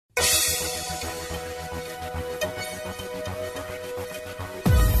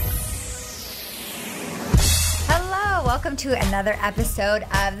welcome to another episode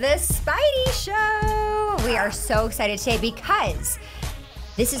of the Speidi Show. We are so excited today because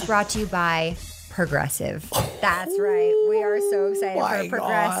this is brought to you by Progressive. That's right. We are so excited for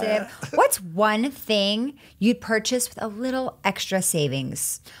Progressive. God. What's one thing you'd purchase with a little extra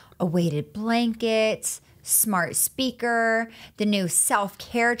savings? A weighted blanket, smart speaker, the new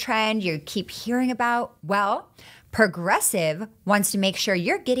self-care trend you keep hearing about? Well, Progressive wants to make sure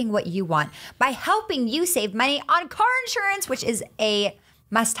you're getting what you want by helping you save money on car insurance, which is a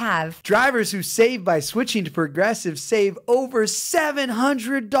must-have. Drivers who save by switching to Progressive save over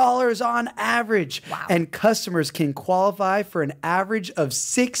 $700 on average. Wow. And customers can qualify for an average of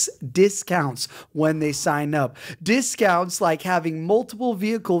 6 discounts when they sign up. Discounts like having multiple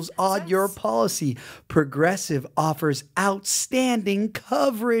vehicles on your policy. Progressive offers outstanding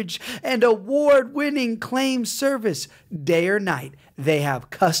coverage and award-winning claim service day or night. They have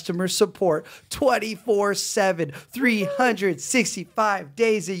customer support 24/7, 365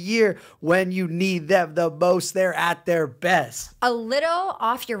 days a year. When you need them the most, they're at their best. A little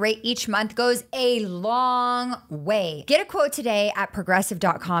off your rate each month goes a long way. Get a quote today at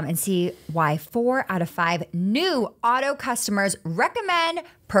progressive.com and see why 4 out of 5 new auto customers recommend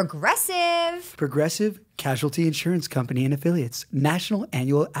Progressive. Progressive Casualty Insurance Company and Affiliates. National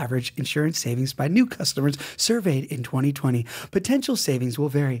annual average insurance savings by new customers surveyed in 2020. Potential savings will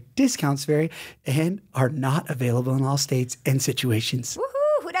vary. Discounts vary and are not available in all states and situations.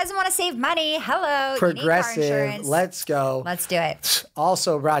 Woohoo! Who doesn't want to save money? Hello. Progressive. You need car insurance. Let's go. Let's do it.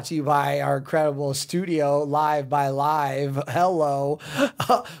 Also brought to you by our incredible studio, Live by Live. Hello.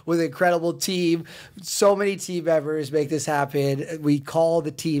 With an incredible team. So many team members make this happen. We call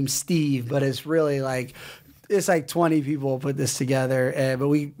the team Steve, but it's really like, it's like 20 people put this together, but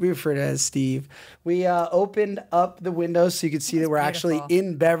we refer to it as Steve. We opened up the windows so you can see that we're actually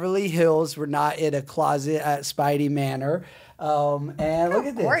in Beverly Hills. We're not in a closet at Speidi Manor. And look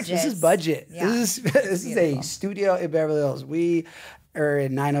at this. Gorgeous. This is budget. Yeah. This is a studio in Beverly Hills. We are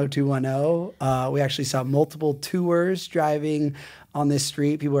in 90210. We actually saw multiple tours driving on this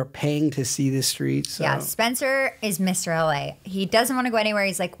street. People are paying to see this street. So. Yeah, Spencer is Mr. LA. He doesn't want to go anywhere.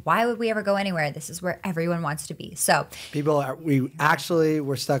 He's like, why would we ever go anywhere? This is where everyone wants to be. So we actually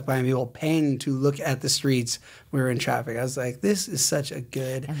were stuck by people paying to look at the streets. We were in traffic. I was like, this is such a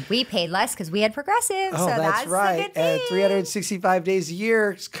good. And we paid less because we had Progressive. Oh, so that's right. a good thing. And 365 days a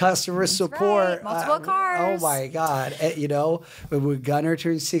year, customer support. Right. Multiple cars. Oh my God. You know, when Gunner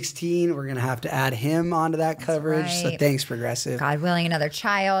turns 16, we're going to have to add him onto that coverage. Right. So thanks, Progressive. God willing, another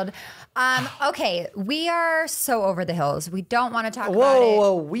child. Okay, we are so over the hills. We don't want to talk about it.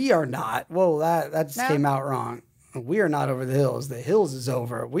 Whoa, we are not. Whoa, that just came out wrong. We are not over the hills. The hills is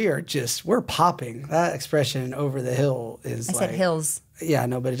over. We're popping. That expression over the hill is I said hills. Yeah,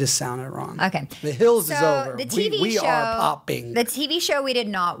 no, but it just sounded wrong. Okay. The hills is over. The TV we show, are popping. The TV show we did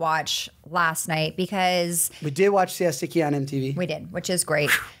not watch last night because we did watch Siesta Key on MTV. We did, which is great.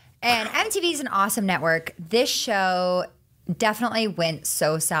 And MTV is an awesome network. This show definitely went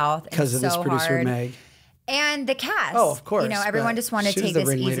so south because of this producer hard. Meg. And the cast. Oh, of course. You know, everyone just wanted to take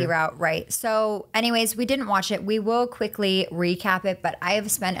this easy route, right? So anyways, we didn't watch it. We will quickly recap it, but I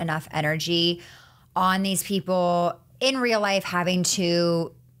have spent enough energy on these people in real life having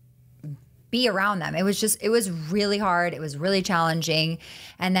to be around them. It was really hard. It was really challenging.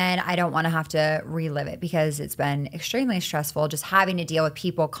 And then I don't want to have to relive it because it's been extremely stressful just having to deal with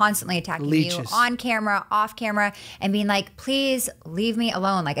people constantly attacking you on camera, off camera, and being like, please leave me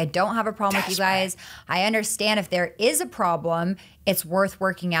alone. Like, I don't have a problem with you guys. I understand if there is a problem, it's worth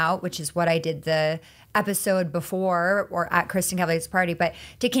working out, which is what I did the episode before or at Kristen Cavallier's party. But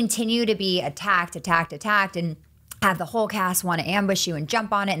to continue to be attacked, and have the whole cast want to ambush you and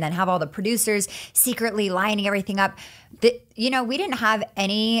jump on it, and then have all the producers secretly lining everything up. We didn't have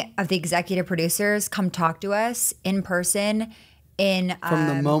any of the executive producers come talk to us in person from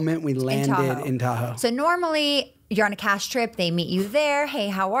the moment we landed in Tahoe. So normally you're on a cast trip, they meet you there. Hey,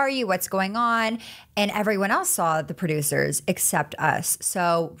 how are you? What's going on? And everyone else saw the producers except us.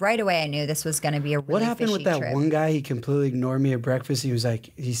 So right away I knew this was going to be a really What happened with that trip. one guy? He completely ignored me at breakfast. He was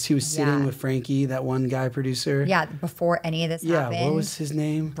like, he was sitting with Frankie, that one guy producer. Yeah, before any of this happened. Yeah, what was his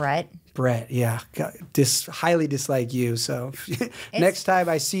name? Brett, yeah. Highly dislike you. So next time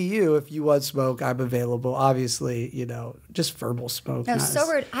I see you, if you want smoke, I'm available. Obviously, just verbal smoke. No, so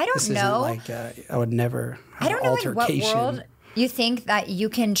rude. I don't know. I would never have I don't know in what altercation. world you think that you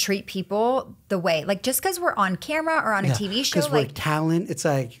can treat people the way, like just because we're on camera or on a TV show. Because we're talent. It's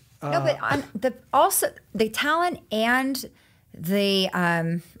like. No, but on the talent and the,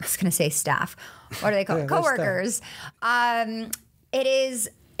 I was going to say staff. What are they called? Coworkers. It is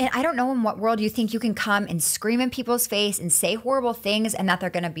And I don't know in what world you think you can come and scream in people's face and say horrible things and that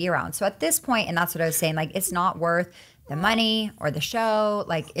they're going to be around. So at this point, and that's what I was saying, like, it's not worth the money or the show.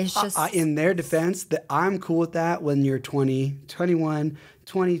 Like, it's just. In their defense, that I'm cool with that when you're 20, 21,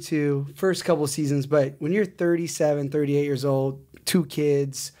 22, first couple seasons. But when you're 37, 38 years old, 2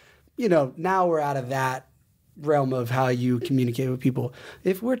 kids, you know, now we're out of that realm of how you communicate with people.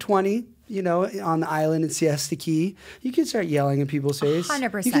 If we're 20, you know, on the island in Siesta Key, you can start yelling in people's face.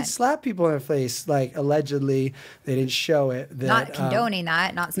 100%. You can slap people in their face, like allegedly they didn't show it. That, not condoning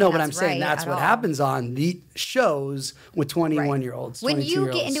that, not saying no, but I'm saying right that's what all. happens on the shows with 21-year-olds. When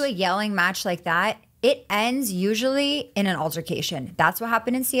you get into a yelling match like that, it ends usually in an altercation. That's what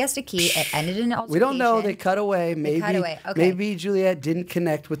happened in Siesta Key. It ended in an altercation. We don't know. They cut away. Maybe, Okay. maybe Juliet didn't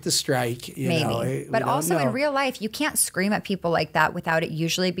connect with the strike. Maybe. But also in real life, you can't scream at people like that without it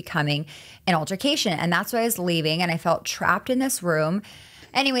usually becoming an altercation. And that's why I was leaving and I felt trapped in this room.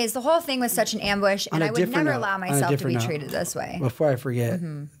 Anyways, the whole thing was such an ambush and I would never allow myself to be treated this way. Before I forget,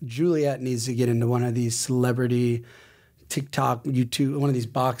 Juliet needs to get into one of these celebrity TikTok, YouTube, one of these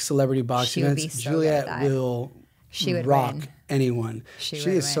celebrity box events. Juliet will rock anyone. She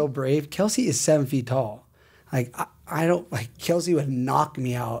is so brave. Kelsey is 7 feet tall. Like I don't like Kelsey would knock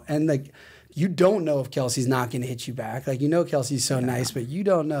me out. And like you don't know if Kelsey's not going to hit you back. Like you know Kelsey's so nice, but you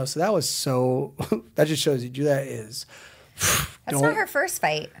don't know. So that was so. That just shows you Juliet is. That's not her first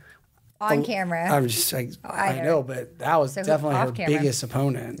fight on camera. I'm just like I know, but that was definitely her biggest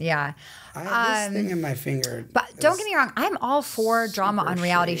opponent. Yeah. I have this thing in my finger. But don't get me wrong, I'm all for drama on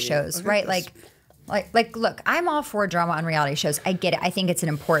reality shows, right? Like, look, I'm all for drama on reality shows. I get it. I think it's an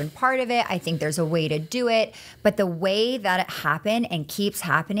important part of it. I think there's a way to do it. But the way that it happened and keeps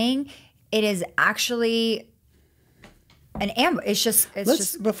happening, it is actually an ambush. It's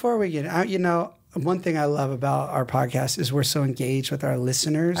just. Before we get out, you know, one thing I love about our podcast is we're so engaged with our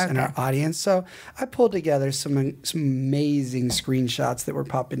listeners and our audience. So I pulled together some amazing screenshots that were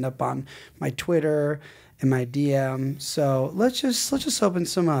popping up on my Twitter and my DM. So let's just open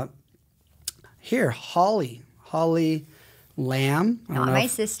some up. Here, Holly Lamb. Not my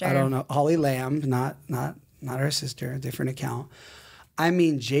sister. I don't know. Holly Lamb, not our sister, a different account. I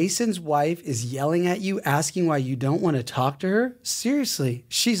mean, Jason's wife is yelling at you, asking why you don't want to talk to her? Seriously,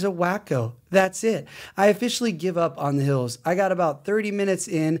 she's a wacko. That's it. I officially give up on the hills. I got about 30 minutes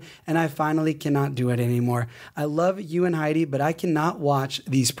in, and I finally cannot do it anymore. I love you and Heidi, but I cannot watch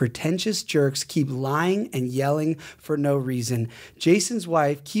these pretentious jerks keep lying and yelling for no reason. Jason's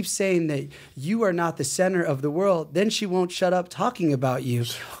wife keeps saying that you are not the center of the world. Then she won't shut up talking about you.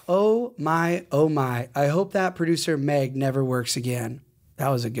 Oh my, oh my. I hope that producer Meg never works again. That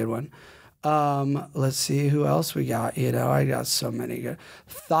was a good one. Let's see who else we got. You know, I got so many good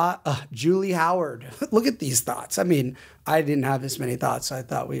Julie Howard. Look at these thoughts. I mean, I didn't have this many thoughts, so I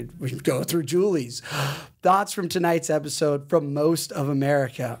thought we'd go through Julie's thoughts from tonight's episode from Most of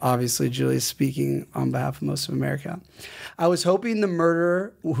America. Obviously, Julie's speaking on behalf of Most of America. I was hoping the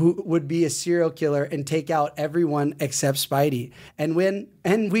murderer would be a serial killer and take out everyone except Speidi, and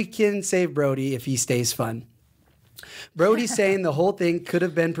we can save Brody if he stays fun. Brody's saying the whole thing could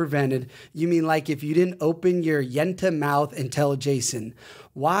have been prevented. You mean like if you didn't open your Yenta mouth and tell Jason?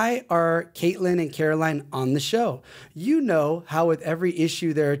 Why are Caitlin and Caroline on the show? You know how with every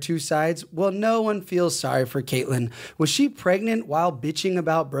issue there are two sides. Well, no one feels sorry for Caitlin. Was she pregnant while bitching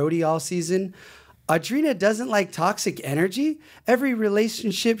about Brody all season? Audrina doesn't like toxic energy. Every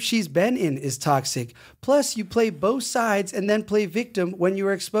relationship she's been in is toxic. Plus, you play both sides and then play victim when you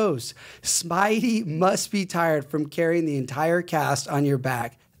are exposed. Speidi must be tired from carrying the entire cast on your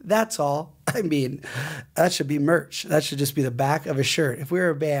back. That's all. I mean, that should be merch. That should just be the back of a shirt. If we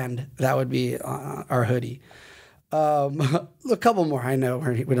were a band, that would be our hoodie. A couple more. I know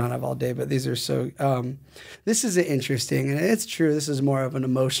we don't have all day, but these are so. This is interesting, and it's true. This is more of an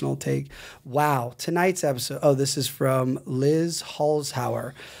emotional take. Wow, tonight's episode. Oh, this is from Liz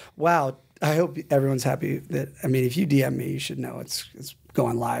Halshauer. Wow, I hope everyone's happy. I mean, if you DM me, you should know it's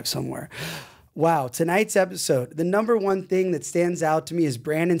going live somewhere. Wow, tonight's episode. The number one thing that stands out to me is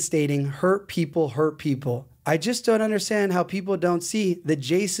Brandon stating, "Hurt people hurt people." I just don't understand how people don't see that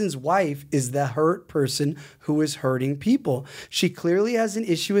Jason's wife is the hurt person who is hurting people. She clearly has an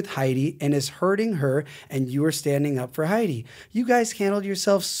issue with Heidi and is hurting her, and you are standing up for Heidi. You guys handled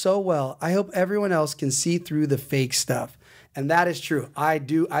yourself so well. I hope everyone else can see through the fake stuff. And that is true. I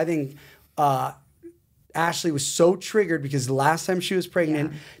do. I think Ashley was so triggered because the last time she was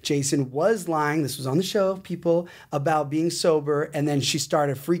pregnant, Jason was lying. This was on the show, people, about being sober. And then she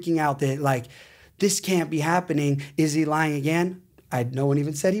started freaking out that, like, this can't be happening. Is he lying again? No one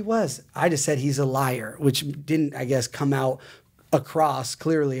even said he was. I just said he's a liar, which didn't, I guess, come out across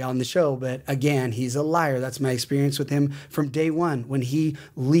clearly on the show, but again, he's a liar. That's my experience with him from day one when he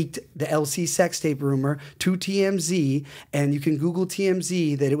leaked the LC sex tape rumor to TMZ, and you can Google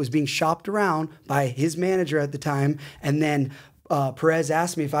TMZ that it was being shopped around by his manager at the time, and then Perez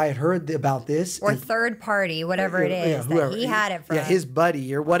asked me if I had heard about this. Or third party, whatever it is, that he had it from. Yeah, his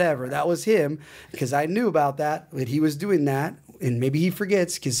buddy or whatever. That was him, because I knew about that he was doing that. And maybe he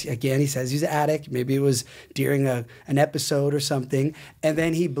forgets because, again, he says he's an addict. Maybe it was during an episode or something. And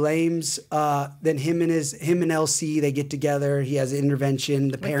then he blames, then him and LC, they get together. He has an intervention.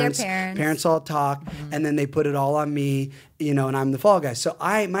 The parents all talk. Mm-hmm. And then they put it all on me, and I'm the fall guy. So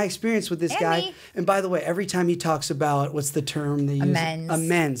my experience with this guy, and by the way, every time he talks about, what's the term they use?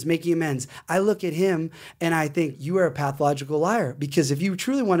 Amends, making amends. I look at him and I think you are a pathological liar, because if you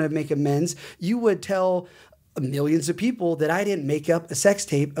truly want to make amends, you would tell millions of people that I didn't make up a sex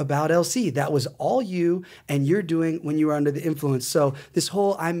tape about LC. That was all you, and you're doing when you were under the influence. So this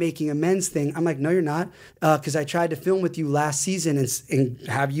whole I'm making amends thing, I'm like, no, you're not, because I tried to film with you last season and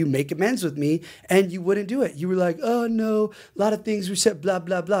have you make amends with me, and you wouldn't do it. You were like, oh no, a lot of things we said, blah,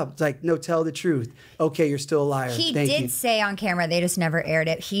 blah, blah. It's like, no, tell the truth. Okay, you're still a liar. He did say on camera, they just never aired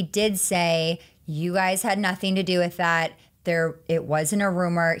it. He did say, you guys had nothing to do with that. It wasn't a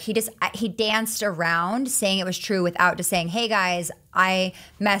rumor. He danced around saying it was true without just saying, hey guys, I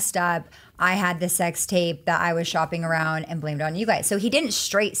messed up. I had the sex tape that I was shopping around and blamed on you guys. So he didn't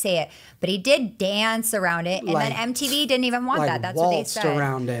straight say it, but he did dance around it. And then MTV didn't even want that. That's what they said.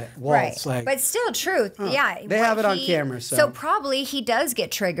 Around it. Waltz, right. But still truth. Yeah. They have it on camera. So probably he does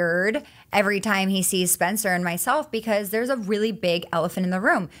get triggered every time he sees Spencer and myself, because there's a really big elephant in the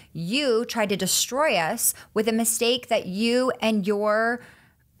room. You tried to destroy us with a mistake that you and your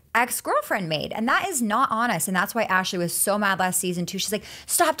ex-girlfriend made, and that is not on us. And that's why Ashley was so mad last season too. She's like,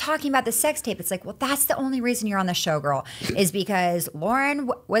 stop talking about the sex tape. It's like, well, that's the only reason you're on the show, girl, is because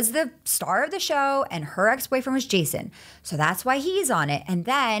Lauren was the star of the show and her ex-boyfriend was Jason, so that's why he's on it. And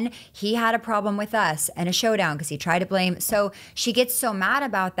then he had a problem with us and a showdown because he tried to blame. So she gets so mad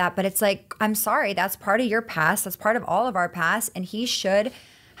about that, but it's like, I'm sorry, that's part of your past, that's part of all of our past, and he should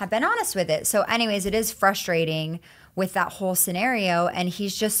have been honest with it. So anyways, it is frustrating with that whole scenario, and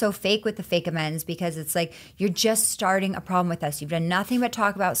he's just so fake with the fake amends, because it's like, you're just starting a problem with us. You've done nothing but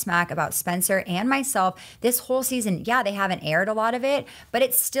talk about smack about Spencer and myself this whole season. Yeah, they haven't aired a lot of it, but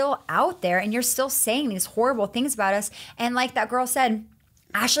it's still out there, and you're still saying these horrible things about us. And like that girl said,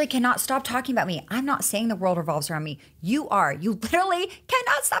 Ashley cannot stop talking about me. I'm not saying the world revolves around me. You are. You literally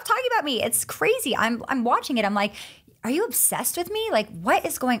cannot stop talking about me. It's crazy. I'm watching it. I'm like, are you obsessed with me? Like, what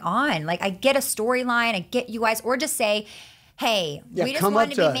is going on? Like, I get a storyline, I get you guys, or just say, hey, we just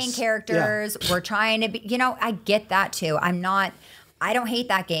wanted to be main characters. Yeah. We're trying to be, I get that too. I don't hate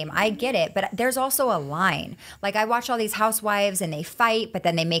that game. I get it. But there's also a line. Like, I watch all these housewives and they fight, but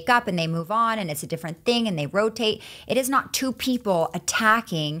then they make up and they move on and it's a different thing and they rotate. It is not two people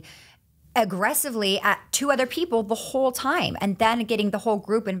attacking aggressively at two other people the whole time and then getting the whole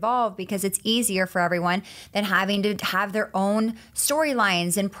group involved, because it's easier for everyone than having to have their own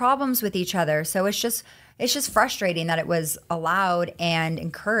storylines and problems with each other. So it's just frustrating that it was allowed and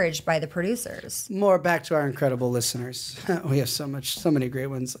encouraged by the producers. More back to our incredible listeners. We have so many great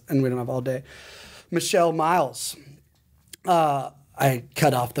ones, and we don't have all day. Michelle Miles. I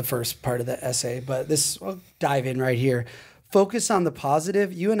cut off the first part of the essay, but I'll dive in right here. Focus on the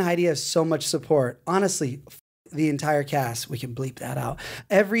positive. You and Heidi have so much support. Honestly, the entire cast, we can bleep that out.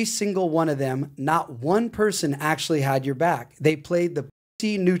 Every single one of them, not one person actually had your back. They played the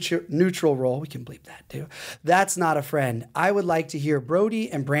neutral role. We can bleep that too. That's not a friend. I would like to hear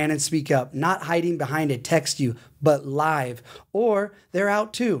Brody and Brandon speak up, not hiding behind a text you, but live. Or they're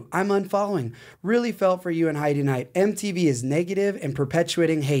out too. I'm unfollowing. Really felt for you and Heidi tonight. MTV is negative and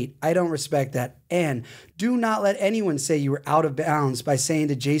perpetuating hate. I don't respect that. And do not let anyone say you were out of bounds by saying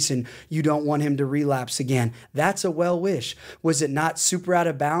to Jason you don't want him to relapse again. That's a well wish. Was it not super out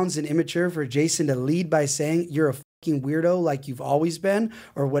of bounds and immature for Jason to lead by saying you're a weirdo like you've always been,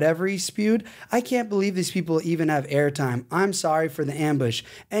 or whatever he spewed? I can't believe these people even have airtime. I'm sorry for the ambush.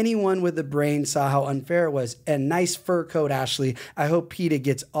 Anyone with a brain saw how unfair it was. And nice fur coat, Ashley. I hope PETA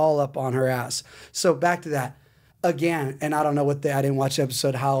gets all up on her ass. So back to that again, and I don't know I didn't watch the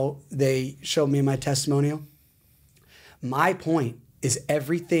episode, how they showed me my testimonial. My point is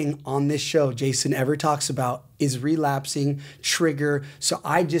everything on this show Jason ever talks about is relapsing, trigger. So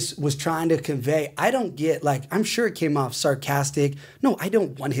I just was trying to convey, I don't get, like, I'm sure it came off sarcastic. No, I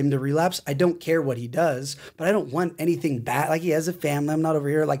don't want him to relapse. I don't care what he does, but I don't want anything bad. Like, he has a family. I'm not over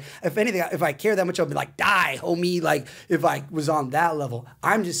here. Like, if anything, if I care that much, I'll be like, die, homie. Like, if I was on that level,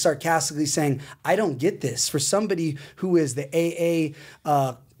 I'm just sarcastically saying, I don't get this. For somebody who is the AA,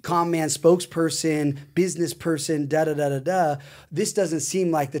 comm man, spokesperson, business person, this doesn't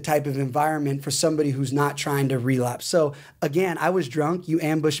seem like the type of environment for somebody who's not trying to relapse. So again, I was drunk. You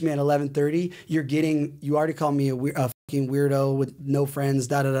ambushed me at 11:30. You already called me a fucking weirdo with no friends,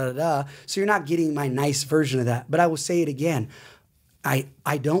 So you're not getting my nice version of that. But I will say it again. I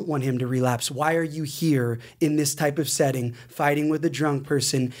don't want him to relapse. Why are you here in this type of setting, fighting with a drunk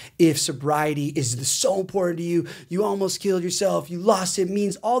person? If sobriety is so important to you, you almost killed yourself, you lost it,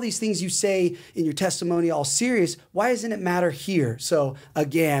 means all these things you say in your testimony, all serious, why doesn't it matter here? So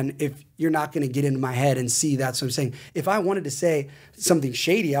again, if you're not going to get into my head and see, that's what I'm saying. If I wanted to say something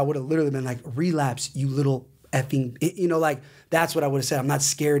shady, I would have literally been like, relapse, you little effing, like, that's what I would have said. I'm not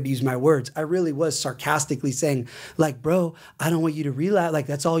scared to use my words. I really was sarcastically saying, like, bro, I don't want you to relapse. Like,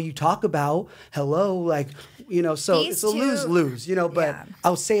 that's all you talk about. Hello, like, so it's a lose-lose, but yeah.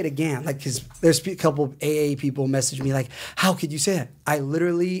 I'll say it again, like, because there's a couple of AA people message me like, how could you say that? I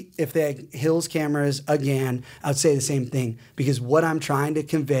literally, if they had Hills cameras again, I would say the same thing, because what I'm trying to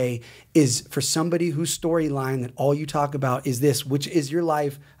convey is for somebody whose storyline that all you talk about is this, which is your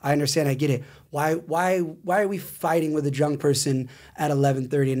life. I understand, I get it. Why are we fighting with a drunk person at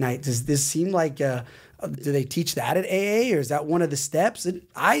 11:30 at night? Does this seem like do they teach that at AA, or is that one of the steps?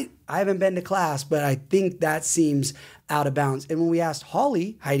 I haven't been to class, but I think that seems out of bounds. And when we asked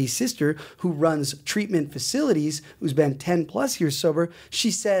Holly, Heidi's sister, who runs treatment facilities, who's been 10 plus years sober, she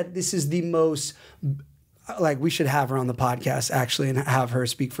said this is the most, like, we should have her on the podcast actually and have her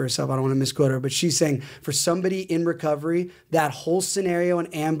speak for herself. I don't want to misquote her, but she's saying for somebody in recovery, that whole scenario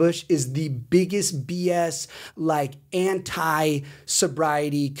and ambush is the biggest BS, like,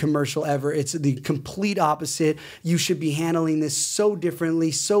 anti-sobriety commercial ever. It's the complete opposite. You should be handling this so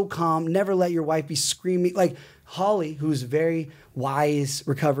differently, so calm. Never let your wife be screaming. Like, Holly, who's a very wise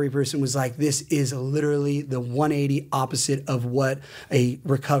recovery person, was like, this is literally the 180 opposite of what a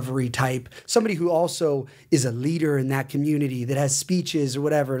recovery type, somebody who also is a leader in that community that has speeches or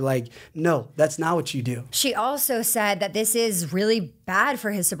whatever. Like, no, that's not what you do. She also said that this is really bad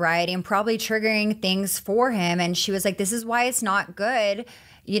for his sobriety and probably triggering things for him. And she was like, this is why it's not good,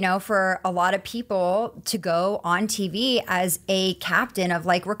 for a lot of people to go on TV as a captain of,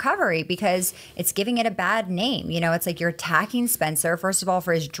 like, recovery, because it's giving it a bad name. It's like you're attacking Spencer, first of all,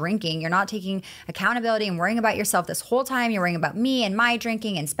 for his drinking. You're not taking accountability and worrying about yourself this whole time. You're worrying about me and my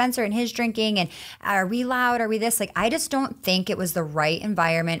drinking and Spencer and his drinking. And are we loud? Are we this? Like, I just don't think it was the right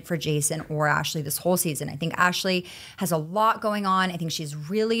environment for Jason or Ashley this whole season. I think Ashley has a lot going on. I think she's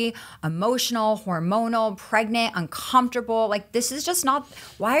really emotional, hormonal, pregnant, uncomfortable. Like, this is just not...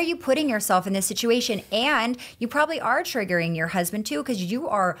 Why are you putting yourself in this situation? And you probably are triggering your husband too, because you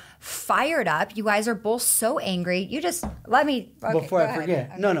are fired up. You guys are both so angry. You just let me... Okay, before I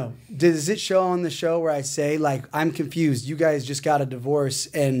forget. Okay. No. Does it show on the show where I say, like, I'm confused. You guys just got a divorce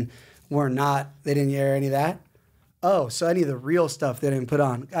and we're not... They didn't air any of that? Oh, so any of the real stuff they didn't put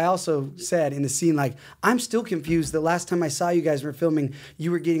on. I also said in the scene, like, I'm still confused. The last time I saw you guys were filming, you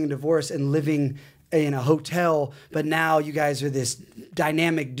were getting a divorce and living in a hotel, but now you guys are this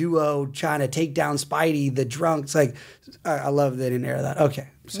dynamic duo trying to take down Speidi, the drunk. It's like, I love they didn't air that. Okay.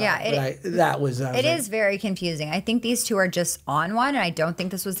 Sorry. Yeah, it is very confusing. I think these two are just on one, and I don't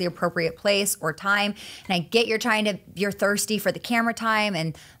think this was the appropriate place or time. And I get you're thirsty for the camera time.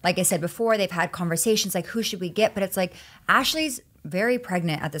 And like I said before, they've had conversations like, who should we get? But it's like, Ashley's very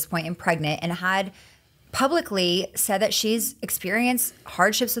pregnant at this point, and had publicly said that she's experienced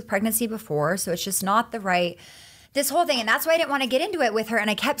hardships with pregnancy before. So it's just not the right, this whole thing. And that's why I didn't want to get into it with her. And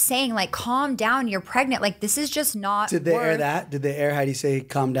I kept saying, like, calm down, you're pregnant. Like, this is just not. Did they air that? Did they air, how do you say,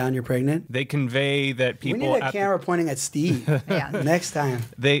 calm down, you're pregnant? They convey that people. We need a camera pointing at Steve. Yeah. Next time.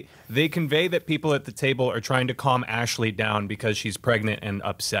 They convey that people at the table are trying to calm Ashley down because she's pregnant and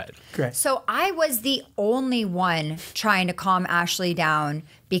upset. Correct. So I was the only one trying to calm Ashley down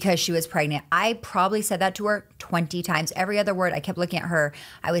because she was pregnant. I probably said that to her 20 times. Every other word, I kept looking at her.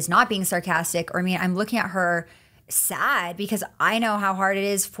 I was not being sarcastic, I'm looking at her sad because I know how hard it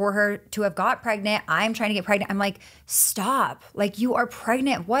is for her to have got pregnant. I'm trying to get pregnant. I'm like, stop. Like, you are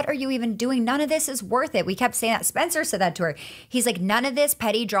pregnant. What are you even doing? None of this is worth it. We kept saying that. Spencer said that to her. He's like, none of this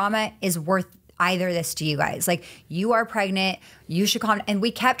petty drama is worth either this to you guys. Like, you are pregnant. You should calm. And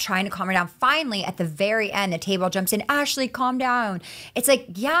we kept trying to calm her down. Finally, at the very end, the table jumps in. Ashley, calm down. It's like,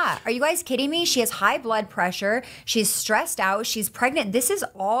 yeah, are you guys kidding me? She has high blood pressure. She's stressed out. She's pregnant. This is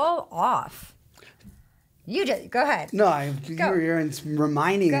all off. You just go ahead. No, you're in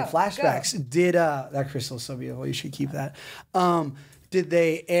reminding flashbacks. Go. Did that crystal's so beautiful? You should keep that. Did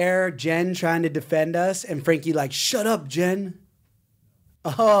they air Jen trying to defend us and Frankie like, shut up, Jen?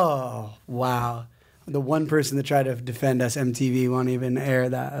 Oh wow. The one person that tried to defend us, MTV, won't even air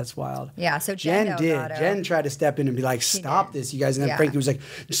that. That's wild. Yeah, so Jen did. Jen tried to step in and be like, stop this, you guys. And then Frankie was like,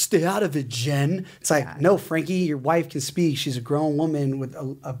 stay out of it, Jen. It's like, no, Frankie, your wife can speak. She's a grown woman with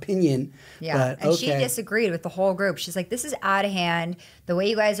an opinion. Yeah, and she disagreed with the whole group. She's like, this is out of hand, the way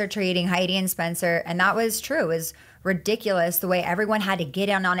you guys are treating Heidi and Spencer. And that was true. It was ridiculous the way everyone had to get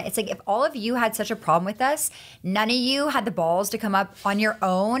in on it. It's like, if all of you had such a problem with us, none of you had the balls to come up on your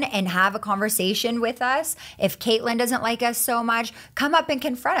own and have a conversation with us. If Caitlyn doesn't like us so much, come up and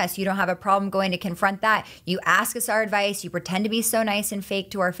confront us. You don't have a problem going to confront that. You ask us our advice. You pretend to be so nice and fake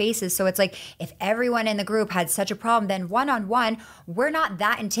to our faces. So it's like, if everyone in the group had such a problem, then one-on-one, we're not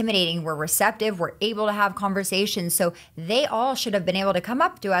that intimidating. We're receptive. We're able to have conversations. So they all should have been able to come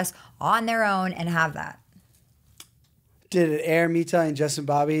up to us on their own and have that. Did it air me telling Justin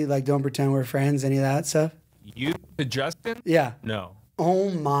Bobby, like, don't pretend we're friends, any of that stuff? You to Justin? Yeah. No. Oh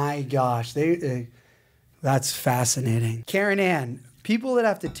my gosh. That's fascinating. Karen Ann, people that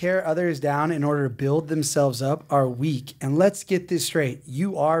have to tear others down in order to build themselves up are weak. And let's get this straight.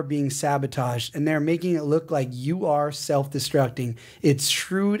 You are being sabotaged, and they're making it look like you are self-destructing. It's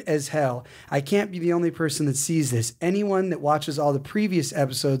shrewd as hell. I can't be the only person that sees this. Anyone that watches all the previous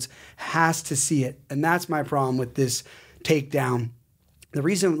episodes has to see it. And that's my problem with this takedown. The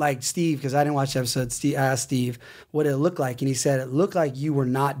reason, like Steve, because I didn't watch the episode, I asked Steve what it looked like, and he said it looked like you were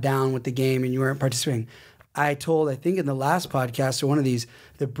not down with the game and you weren't participating. I think in the last podcast or one of these,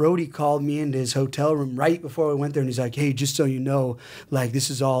 that Brody called me into his hotel room right before we went there, and he's like, hey, just so you know, like, this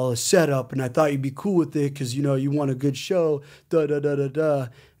is all a setup, and I thought you'd be cool with it because, you know, you want a good show, da-da-da-da-da.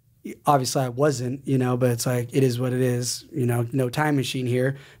 Obviously, I wasn't, you know, but it's like, it is what it is, you know, no time machine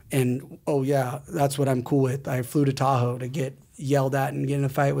here. And, oh, yeah, that's what I'm cool with. I flew to Tahoe to get yelled at and get in a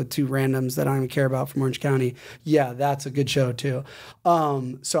fight with two randoms that I don't even care about from Orange County. Yeah, that's a good show too.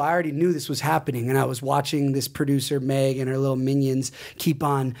 So I already knew this was happening, and I was watching this producer, Meg, and her little minions keep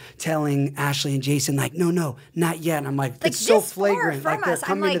on telling Ashley and Jason, like, no, not yet. And I'm like it's so flagrant. Like, they're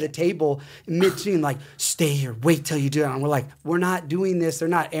coming to the table mid-scene, like, stay here, wait till you do it. And we're like, we're not doing this. They're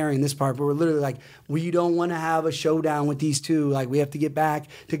not airing this part, but we're literally like, we don't want to have a showdown with these two. Like, we have to get back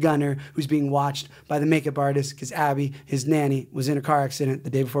to Gunner, who's being watched by the makeup artist, because Abby, his nanny, was in a car accident the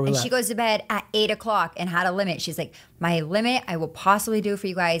day before we left. And she goes to bed at 8 o'clock and had a limit. She's like, my limit I will possibly do for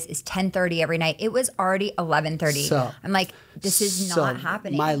you guys is 10:30 every night. It was already 11:30. So, I'm like, this is not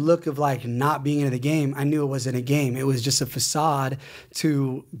happening. My look of like not being into the game, I knew it wasn't a game. It was just a facade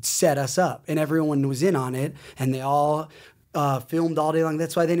to set us up. And everyone was in on it, and they all filmed all day long.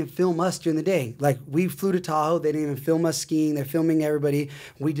 That's why they didn't film us during the day. Like, we flew to Tahoe. They didn't even film us skiing. They're filming everybody.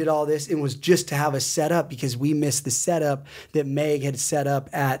 We did all this. It was just to have a setup, because we missed the setup that Meg had set up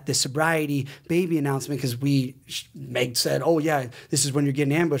at the sobriety baby announcement, because Meg said, oh yeah, this is when you're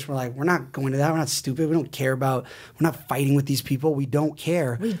getting ambushed. We're like, we're not going to that. We're not stupid. We don't care about, we're not fighting with these people. We don't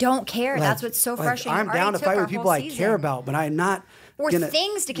care. We don't care. Like, that's what's so frustrating. I'm down to fight with people I care about, but I'm not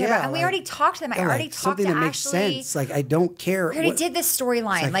things to care about. And we already talked to them. I already talked to Ashley. Something that makes sense. Like, I don't care. We already did this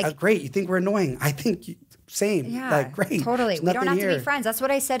storyline. Like, great. You think we're annoying. I think same. Yeah, like, great. Totally. We don't have to be friends. That's what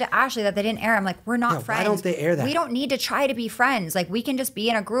I said to Ashley, that they didn't air. I'm like, we're not friends. Why don't they air that? We don't need to try to be friends. Like, we can just be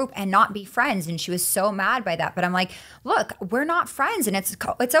in a group and not be friends. And she was so mad by that. But I'm like, look, we're not friends, and it's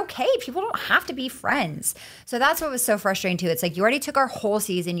okay. People don't have to be friends. So that's what was so frustrating too. It's like, you already took our whole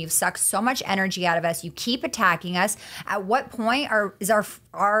season. You've sucked so much energy out of us. You keep attacking us. At what point is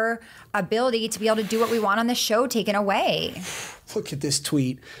our ability to be able to do what we want on the show taken away? Look at this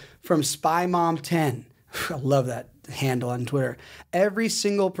tweet from Spy Mom 10. I love that handle on Twitter. Every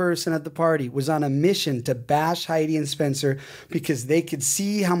single person at the party was on a mission to bash Heidi and Spencer because they could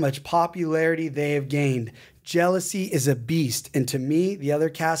see how much popularity they have gained. Jealousy is a beast, and to me, the other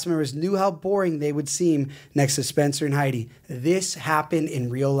cast members knew how boring they would seem next to Spencer and Heidi. This happened in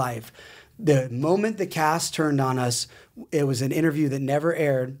real life. The moment the cast turned on us, it was an interview that never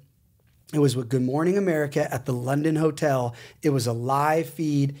aired. It was with Good Morning America at the London Hotel. It was a live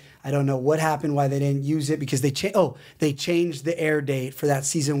feed. I don't know what happened, why they didn't use it, because they changed the air date for that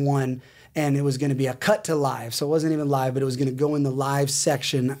season 1. and it was going to be a cut to live. So it wasn't even live, but it was going to go in the live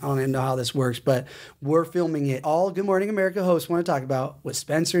section. I don't know how this works, but we're filming it. All Good Morning America hosts want to talk about with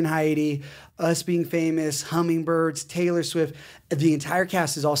Spencer and Heidi, us being famous, hummingbirds, Taylor Swift. The entire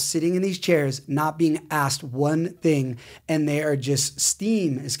cast is all sitting in these chairs, not being asked one thing, and they are just,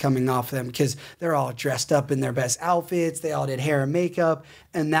 steam is coming off them because they're all dressed up in their best outfits. They all did hair and makeup,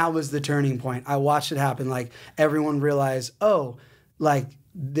 and that was the turning point. I watched it happen. Like, everyone realized, oh, like,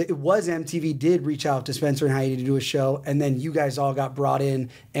 it was MTV did reach out to Spencer and Heidi to do a show, and then you guys all got brought in,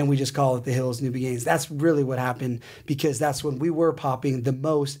 and we just call it The Hills New Beginnings. That's really what happened, because that's when we were popping the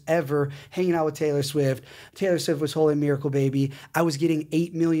most ever, hanging out with Taylor Swift. Taylor Swift was holding Miracle Baby. I was getting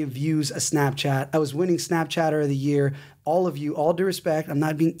 8 million views a Snapchat. I was winning Snapchatter of the Year. All of you, all due respect, I'm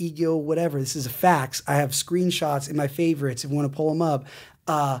not being ego, whatever. This is a facts. I have screenshots in my favorites if you want to pull them up.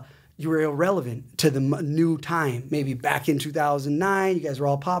 You were irrelevant to the new time. Maybe back in 2009, you guys were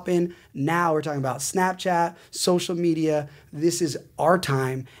all popping. Now we're talking about Snapchat, social media. This is our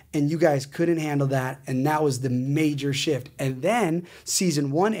time, and you guys couldn't handle that, and that was the major shift. And then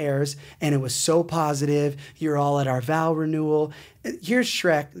season 1 airs, and it was so positive. You're all at our vow renewal. Here's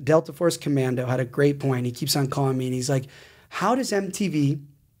Shrek, Delta Force Commando, had a great point. He keeps on calling me, and he's like, how does MTV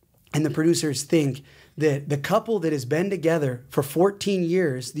and the producers think that the couple that has been together for 14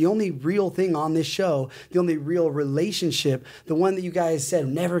 years, the only real thing on this show, the only real relationship, the one that you guys said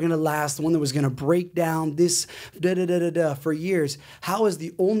never going to last, the one that was going to break down this for years, how is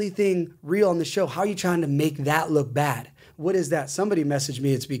the only thing real on the show? How are you trying to make that look bad? What is that? Somebody messaged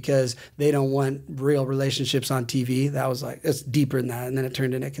me, it's because they don't want real relationships on TV. That was like, it's deeper than that. And then it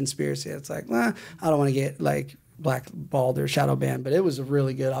turned into a conspiracy. It's like, well, I don't want to get like blackballed or shadow banned, but it was a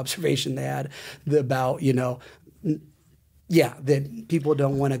really good observation they had about, you know, that people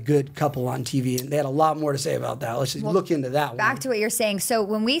don't want a good couple on TV, and they had a lot more to say about that. Let's just look into that one. Back to what you're saying. So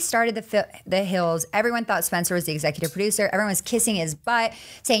when we started the Hills, everyone thought Spencer was the executive producer. Everyone was kissing his butt,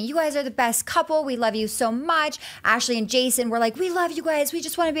 saying, you guys are the best couple. We love you so much. Ashley and Jason were like, we love you guys. We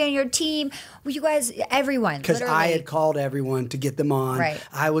just want to be on your team. Well, you guys, everyone. Because I had called everyone to get them on. Right.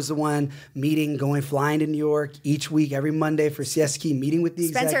 I was the one flying to New York each week, every Monday for Siesta Key, meeting with the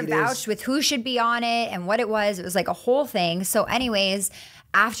Spencer executives. vouched with who should be on it and what it was. It was like a whole thing. So anyways,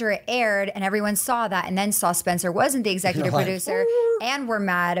 after it aired and everyone saw that and then saw Spencer wasn't the executive producer and were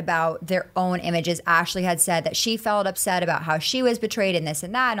mad about their own images. Ashley had said that she felt upset about how she was betrayed and this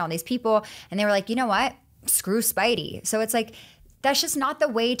and that and all these people. And they were like, you know what? Screw Speidi. So it's like, that's just not the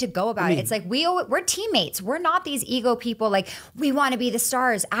way to go about it. It's like, we're teammates. We're not these ego people like, we want to be the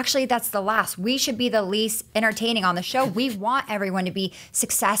stars. Actually, that's the last. We should be the least entertaining on the show. We want everyone to be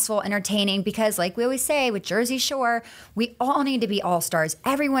successful, entertaining, because like we always say with Jersey Shore, we all need to be all stars.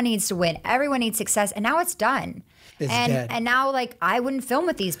 Everyone needs to win. Everyone needs success. And now it's done. And now, like, I wouldn't film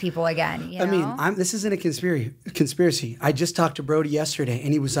with these people again. You know? This isn't a conspiracy. I just talked to Brody yesterday,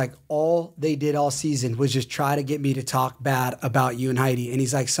 and he was like, all they did all season was just try to get me to talk bad about you and Heidi. And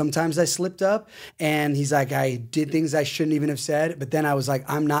he's like, sometimes I slipped up, and he's like, I did things I shouldn't even have said. But then I was like,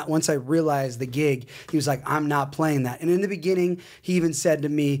 I'm not. Once I realized the gig, he was like, I'm not playing that. And in the beginning, he even said to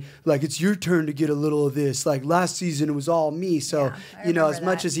me, like, it's your turn to get a little of this. Like last season, it was all me. So as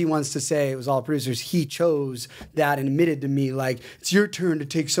much as he wants to say it was all producers, he chose that and admitted to me, like, it's your turn to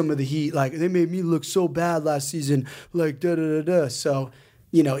take some of the heat. Like, they made me look so bad last season, like, da-da-da-da. So,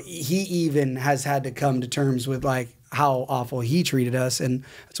 he even has had to come to terms with, like, how awful he treated us. And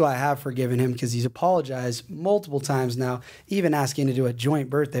that's why I have forgiven him, because he's apologized multiple times now, even asking to do a joint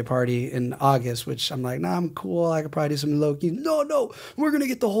birthday party in August, which I'm like, nah, I'm cool. I could probably do some low-key. No, we're going to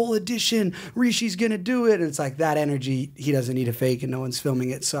get the whole edition. Rishi's going to do it. And it's like that energy, he doesn't need to fake, and no one's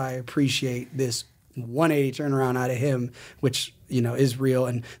filming it. So I appreciate this 180 turnaround out of him, which is real,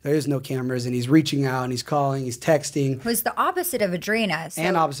 and there is no cameras, and he's reaching out and he's calling, he's texting. Who's the opposite of Adrena.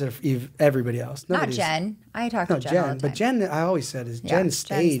 And opposite of everybody else. Not Jen. I talk to Jen all the time. But Jen, I always said, Jen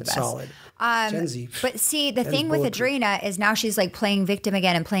stayed solid. Gen Z. But see, the thing with Adrena is now she's like playing victim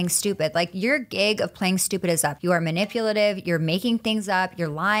again and playing stupid. Like, your gig of playing stupid is up. You are manipulative. You're making things up. You're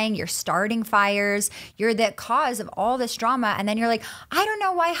lying. You're starting fires. You're the cause of all this drama. And then you're like, I don't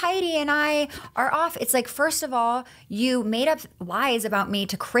know why Heidi and I are off. It's like, first of all, you made up lies about me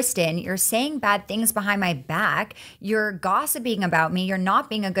to Kristen. You're saying bad things behind my back. You're gossiping about me. You're not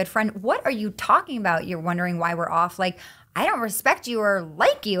being a good friend. What are you talking about? You're wondering why we're off. Like, I don't respect you or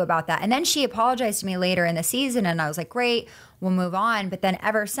like you about that. And then she apologized to me later in the season, and I was like, great, we'll move on. But then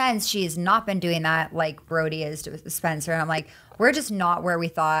ever since, she's not been doing that like Brody is to Spencer. And I'm like, we're just not where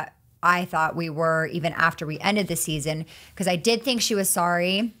I thought we were even after we ended the season, because I did think she was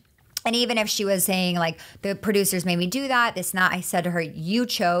sorry. And even if she was saying like the producers made me do that, this not, I said to her, you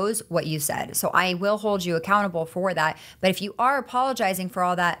chose what you said. So I will hold you accountable for that. But if you are apologizing for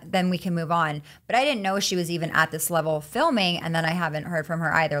all that, then we can move on. But I didn't know she was even at this level of filming. And then I haven't heard from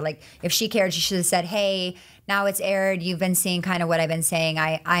her either. Like if she cared, she should have said, hey, now it's aired. You've been seeing kind of what I've been saying.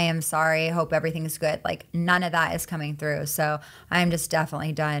 I am sorry. Hope everything's good. Like none of that is coming through. So I'm just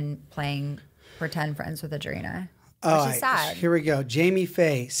definitely done playing pretend friends with Adrena. Which is sad. Here we go. Jamie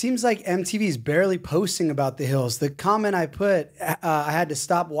Faye. Seems like MTV is barely posting about the Hills. The comment I put, I had to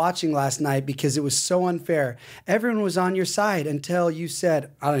stop watching last night because it was so unfair. Everyone was on your side until you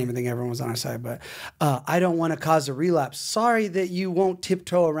said, I don't even think everyone was on our side, but I don't want to cause a relapse. Sorry that you won't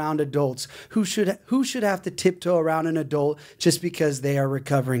tiptoe around adults. Who should have to tiptoe around an adult just because they are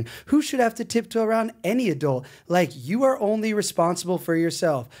recovering? Who should have to tiptoe around any adult? Like, you are only responsible for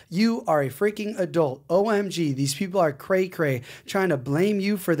yourself. You are a freaking adult. OMG, these people are cray-cray, trying to blame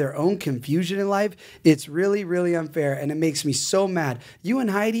you for their own confusion in life. It's really, really unfair, and it makes me so mad. You and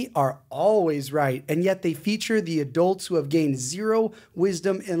Heidi are always right, and yet they feature the adults who have gained zero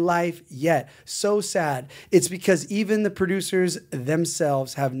wisdom in life yet. So sad. It's because even the producers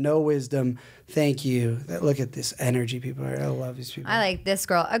themselves have no wisdom. Thank you. Look at this energy, people. I love these people. I like this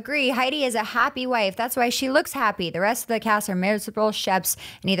girl. Agree. Heidi is a happy wife. That's why she looks happy. The rest of the cast are miserable sheps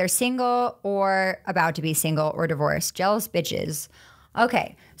and either single or about to be single or divorced. Jealous bitches.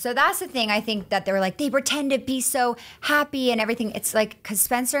 Okay, so that's the thing. I think that they're like, they pretend to be so happy and everything. It's like, because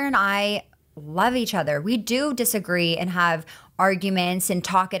Spencer and I love each other. We do disagree and have arguments and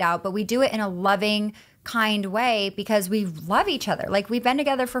talk it out, but we do it in a loving, kind way because we love each other. Like, we've been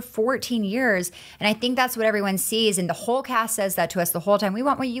together for 14 years. And I think that's what everyone sees. And the whole cast says that to us the whole time. We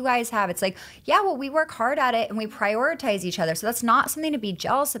want what you guys have. It's like, yeah, well, we work hard at it and we prioritize each other. So that's not something to be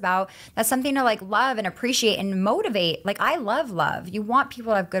jealous about. That's something to like love and appreciate and motivate. Like, I love love. You want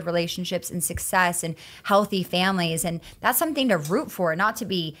people to have good relationships and success and healthy families. And that's something to root for, not to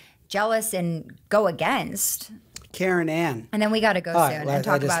be jealous and go against. Karen Ann. And then we got to go soon and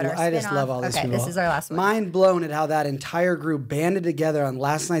talk about our spin-off. I just love all this. Okay, this is our last one. Mind blown at how that entire group banded together on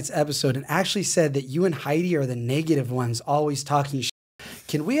last night's episode and actually said that you and Heidi are the negative ones, always talking shit.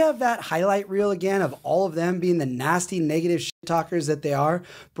 Can we have that highlight reel again of all of them being the nasty, negative shit talkers that they are?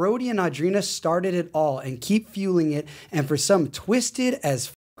 Brody and Audrina started it all and keep fueling it, and for some twisted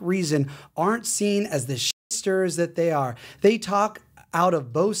as reason aren't seen as the shit stirrers that they are. They talk out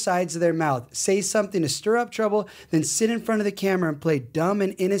of both sides of their mouth, say something to stir up trouble, then sit in front of the camera and play dumb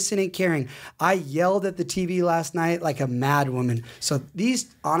and innocent and caring. I yelled at the TV last night like a mad woman. So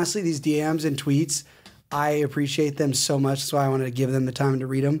honestly, these DMs and tweets, I appreciate them so much. That's why I wanted to give them the time to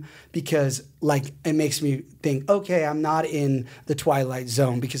read them, because like it makes me think, okay, I'm not in the Twilight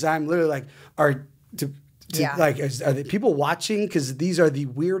Zone, because I'm literally like, are the people watching? Because these are the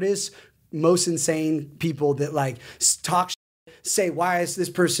weirdest, most insane people that like talk say, why is this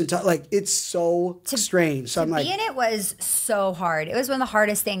person like, it's so strange. So I'm like, being it was so hard. It was one of the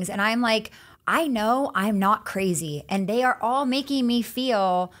hardest things. And I'm like, I know I'm not crazy, and they are all making me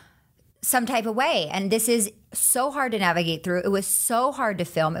feel some type of way. And this is so hard to navigate through. It was so hard to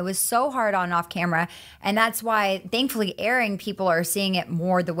film. It was so hard on and off camera. And that's why, thankfully, airing, people are seeing it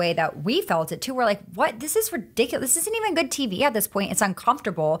more the way that we felt it too. We're like, what? This is ridiculous. This isn't even good TV at this point. It's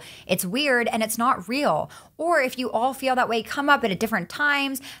uncomfortable. It's weird, and it's not real. Or if you all feel that way, come up at different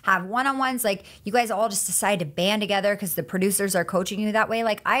times, have one-on-ones. Like, you guys all just decide to band together because the producers are coaching you that way.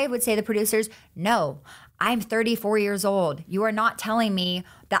 Like, I would say the producers, no, I'm 34 years old. You are not telling me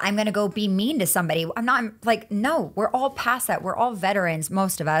that I'm going to go be mean to somebody. I'm not like, no, we're all past that. We're all veterans,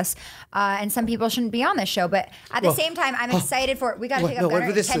 most of us. And some people shouldn't be on this show. But at the same time, I'm excited for it. We got to pick up Gunner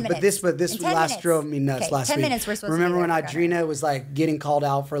in 10 minutes. But this last drove me nuts last week. 10 minutes we're supposed Remember to when Audrina was like getting called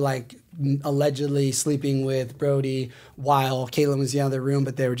out for like allegedly sleeping with Brody while Caitlin was in the other room,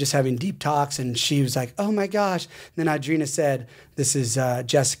 but they were just having deep talks, and she was like, oh my gosh. And then Audrina said, this is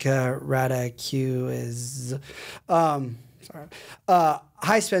Jessica Radacue is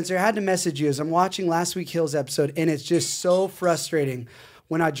hi Spencer, I had to message you as I'm watching last week's Hills episode, and it's just so frustrating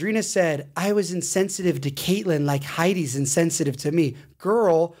when Audrina said, I was insensitive to Caitlin like Heidi's insensitive to me.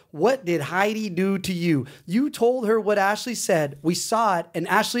 Girl, what did Heidi do to you? You told her what Ashley said. We saw it, and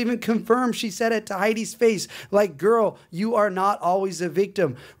Ashley even confirmed she said it to Heidi's face. Like, girl, you are not always a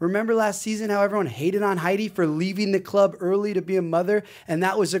victim. Remember last season how everyone hated on Heidi for leaving the club early to be a mother, and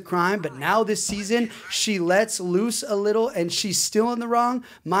that was a crime? But now this season, she lets loose a little, and she's still in the wrong?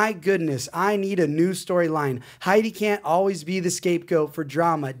 My goodness, I need a new storyline. Heidi can't always be the scapegoat for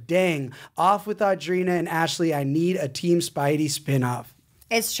drama. Dang, off with Audrina and Ashley. I need a Team Speidi spinoff.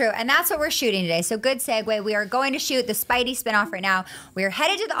 It's true. And that's what we're shooting today. So good segue. We are going to shoot the Speidi spinoff right now. We are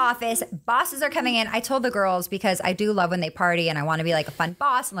headed to the office. Bosses are coming in. I told the girls, because I do love when they party and I want to be like a fun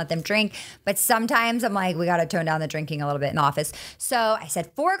boss and let them drink. But sometimes I'm like, we got to tone down the drinking a little bit in the office. So I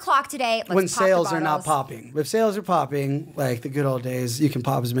said 4 o'clock today. Let's when pop sales the are not popping. If sales are popping, like the good old days, you can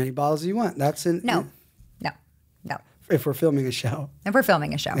pop as many bottles as you want. That's in. No. If we're filming a show. If we're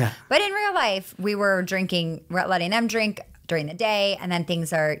filming a show. Yeah. But in real life, we were drinking, letting them drink during the day, and then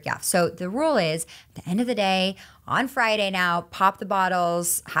things are, So the rule is, at the end of the day, on Friday now, pop the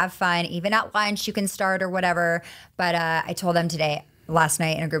bottles, have fun. Even at lunch, you can start or whatever. But I told them today, last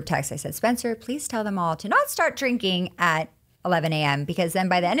night in a group text, I said, Spencer, please tell them all to not start drinking at 11 a.m. because then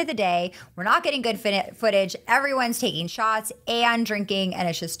by the end of the day, we're not getting good footage. Everyone's taking shots and drinking, and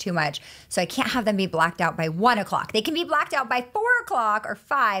it's just too much. So I can't have them be blacked out by 1 o'clock. They can be blacked out by 4 o'clock or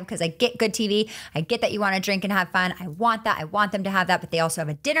 5 because I get good TV. I get that you want to drink and have fun. I want that. I want them to have that, but they also have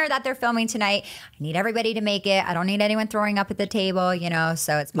a dinner that they're filming tonight. I need everybody to make it. I don't need anyone throwing up at the table,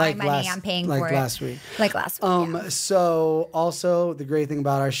 so it's my money. I'm paying for it. Like last week. So also the great thing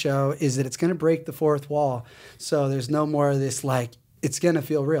about our show is that it's going to break the fourth wall. So there's no more of this it's going to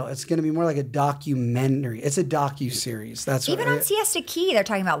feel real. It's going to be more like a documentary. It's a docu-series. That's even on Siesta Key, they're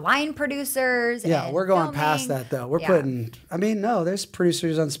talking about line producers. Yeah, we're going past that though. We're putting. There's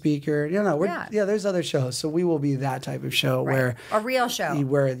producers on speaker. There's other shows. So we will be that type of show where a real show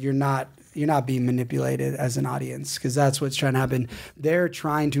where you're not being manipulated as an audience, because that's what's trying to happen. They're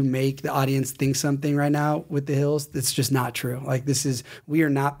trying to make the audience think something right now with The Hills that's just not true. We are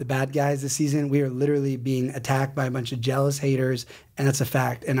not the bad guys this season. We are literally being attacked by a bunch of jealous haters, and that's a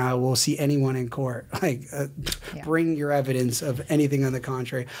fact. And I will see anyone in court. Bring your evidence of anything on the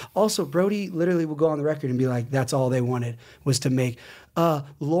contrary. Also, Brody literally will go on the record and be like, that's all they wanted was to make.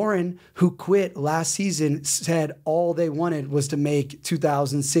 Lauren, who quit last season, said all they wanted was to make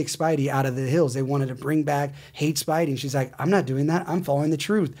 2006 Speidi out of The Hills. They wanted to bring back Hate Speidi. And she's like, I'm not doing that. I'm following the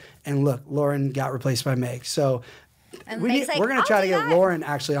truth. And look, Lauren got replaced by Meg. So we're going to try to get Lauren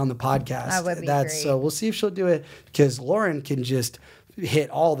actually on the podcast. That would be great. So we'll see if she'll do it, because Lauren can just hit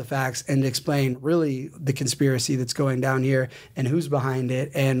all the facts and explain really the conspiracy that's going down here and who's behind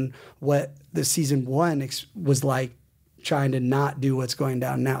it and what the season 1 was like, trying to not do what's going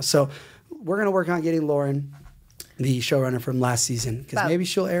down now. So we're going to work on getting Lauren, the showrunner from last season, because maybe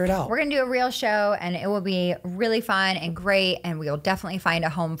she'll air it out. We're going to do a real show, and it will be really fun and great, and we will definitely find a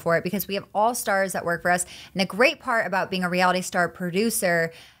home for it because we have all stars that work for us. And the great part about being a reality star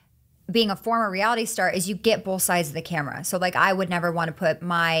producer, being a former reality star, is you get both sides of the camera. So I would never want to put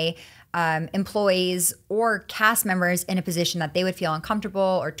my employees or cast members in a position that they would feel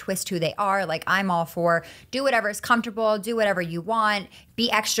uncomfortable or twist who they are. I'm all for do whatever is comfortable, do whatever you want,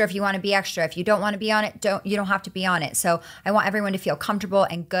 be extra if you want to be extra. If you don't want to be on it, you don't have to be on it. So I want everyone to feel comfortable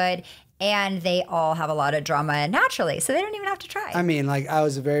and good. And they all have a lot of drama naturally, so they don't even have to try. I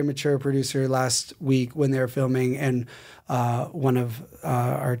was a very mature producer last week when they were filming, and one of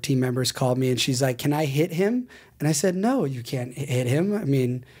our team members called me, and she's like, "Can I hit him?" And I said, "No, you can't hit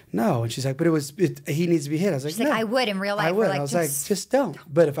him. No." And she's like, "But he needs to be hit." I was like, she's "No, I would in real life." I would. I was like, "Just don't."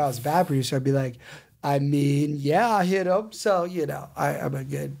 But if I was a bad producer, I'd be like, I hit him. So, I'm a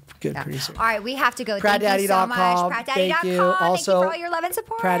good producer. All right, we have to go. Thank you so much. PratDaddy.com. Thank you. Also, thank you for all your love and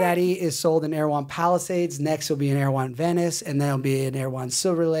support. PratDaddy is sold in Erewhon Palisades. Next will be in Erewhon Venice, and then it'll be in Erewhon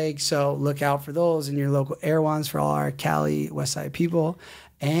Silver Lake. So look out for those in your local Erewhons for all our Cali, Westside people.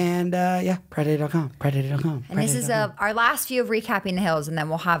 And PratDaddy.com. PratDaddy.com. And this is our last few of recapping the Hills, and then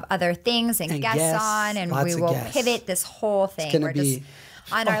we'll have other things and guests on, and we will pivot this whole thing. We're just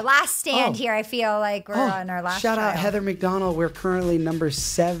on our last stand here. I feel like we're on our last shout out Heather McDonald. We're currently number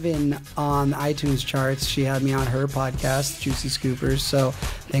 7 on the iTunes charts. She had me on her podcast, Juicy Scoopers. So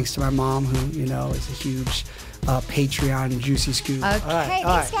thanks to my mom, who, is a huge Patreon Juicy Scoop. Okay, all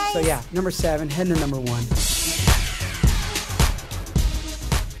right. Thanks, guys. So number 7, heading to number 1.